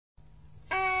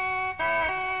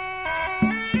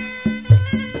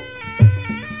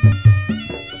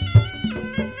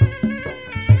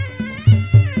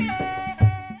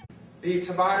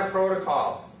Tabata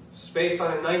protocol is based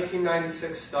on a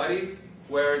 1996 study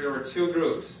where there were two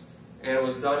groups, and it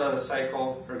was done on a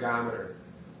cycle ergometer.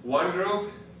 One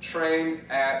group trained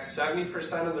at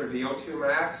 70% of their VO2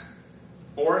 max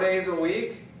 4 days a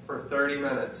week for 30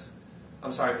 minutes.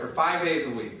 I'm sorry, for 5 days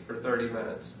a week for 30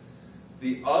 minutes.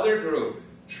 The other group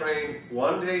trained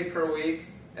 1 day per week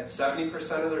at 70%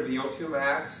 of their VO2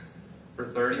 max for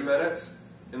 30 minutes,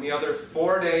 and the other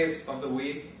 4 days of the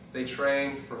week they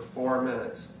trained for 4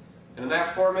 minutes. And in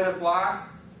that 4-minute block,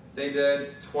 they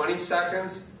did 20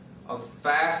 seconds of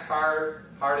fast,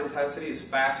 hard intensity, as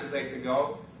fast as they could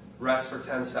go, rest for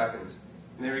 10 seconds.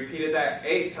 And they repeated that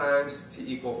 8 times to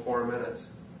equal 4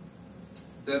 minutes.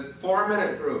 The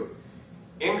 4-minute group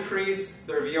increased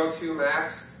their VO2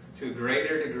 max to a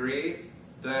greater degree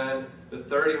than the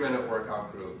 30-minute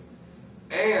workout group.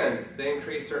 And they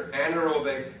increased their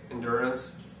anaerobic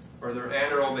endurance, or their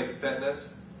anaerobic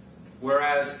fitness,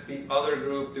 whereas the other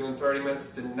group doing 30 minutes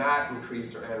did not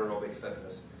increase their anaerobic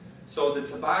fitness. So the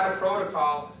Tabata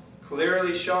protocol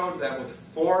clearly showed that with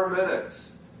 4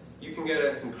 minutes, you can get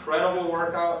an incredible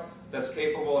workout that's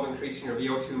capable of increasing your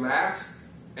VO2 max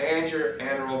and your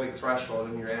anaerobic threshold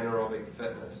and your anaerobic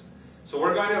fitness. So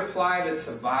we're going to apply the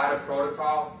Tabata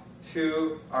protocol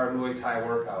to our Muay Thai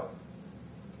workout.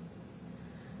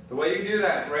 The way you do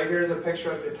that, right here is a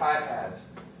picture of the Thai pads.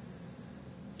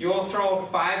 You will throw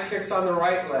 5 kicks on the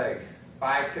right leg,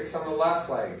 5 kicks on the left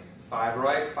leg, 5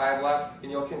 right, 5 left,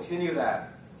 and you'll continue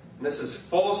that. And this is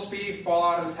full speed, full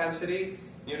out intensity.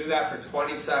 You do that for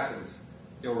 20 seconds.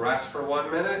 You'll rest for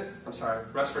 1 minute,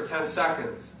 rest for 10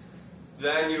 seconds.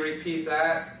 Then you repeat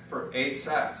that for 8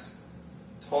 sets.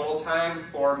 Total time,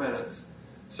 4 minutes.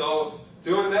 So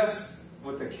doing this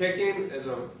with the kicking is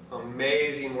an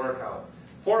amazing workout.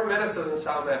 4 minutes doesn't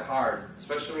sound that hard,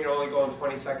 especially when you're only going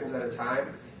 20 seconds at a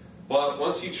time. But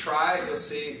once you try it, you'll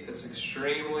see it's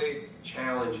extremely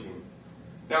challenging.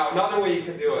 Now, another way you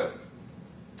can do it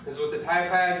is with the Thai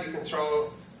pads, you can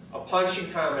throw a punching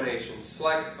combination.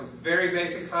 Select a very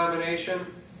basic combination,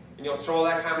 and you'll throw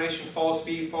that combination full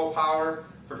speed, full power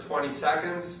for 20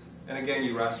 seconds, and again,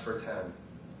 you rest for 10.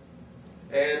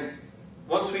 And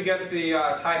once we get the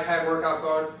Thai pad workout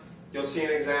going, you'll see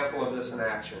an example of this in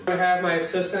action. I have my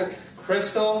assistant,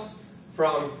 Crystal,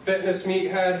 from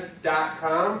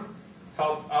fitnessmeathead.com,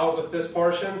 help out with this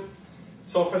portion.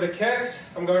 So for the kicks,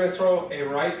 I'm going to throw a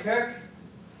right kick.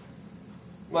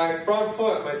 My front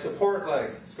foot, my support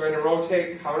leg, is going to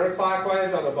rotate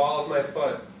counterclockwise on the ball of my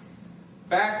foot.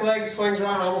 Back leg swings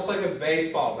around almost like a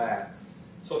baseball bat.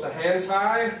 So with the hands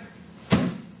high,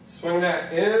 swing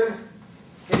that in,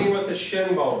 hitting with the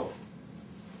shin bone.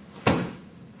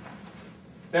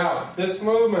 Now, this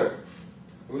movement,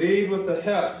 lead with the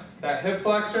hip. That hip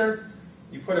flexor,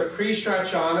 you put a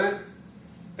pre-stretch on it.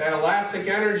 That elastic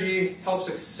energy helps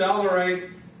accelerate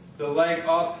the leg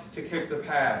up to kick the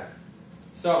pad.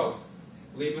 So,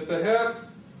 lead with the hip,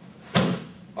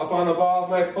 up on the ball of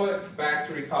my foot, back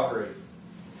to recovery.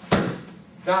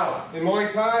 Now, in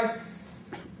Muay Thai,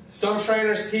 some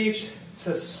trainers teach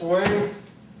to swing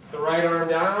the right arm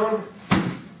down.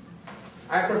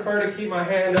 I prefer to keep my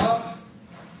hand up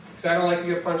because I don't like to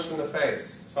get punched in the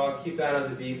face. So I'll keep that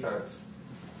as a defense.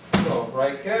 So,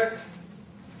 right kick.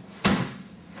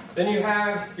 Then you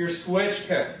have your switch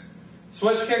kick.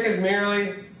 Switch kick is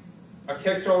merely a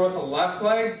kick thrown with the left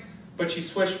leg, but you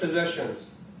switch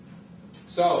positions.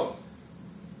 So,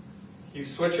 you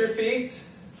switch your feet,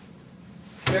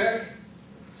 kick,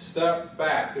 step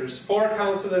back. There's 4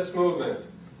 counts of this movement.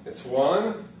 It's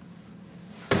 1,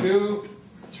 2,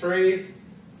 3,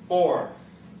 4.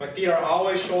 My feet are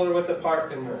always shoulder width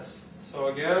apart in this. So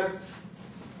again,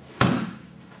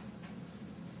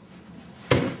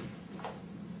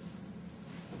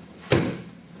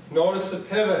 notice the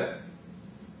pivot.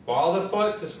 Ball of the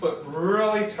foot, this foot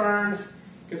really turns,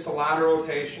 gets a lot of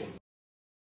rotation.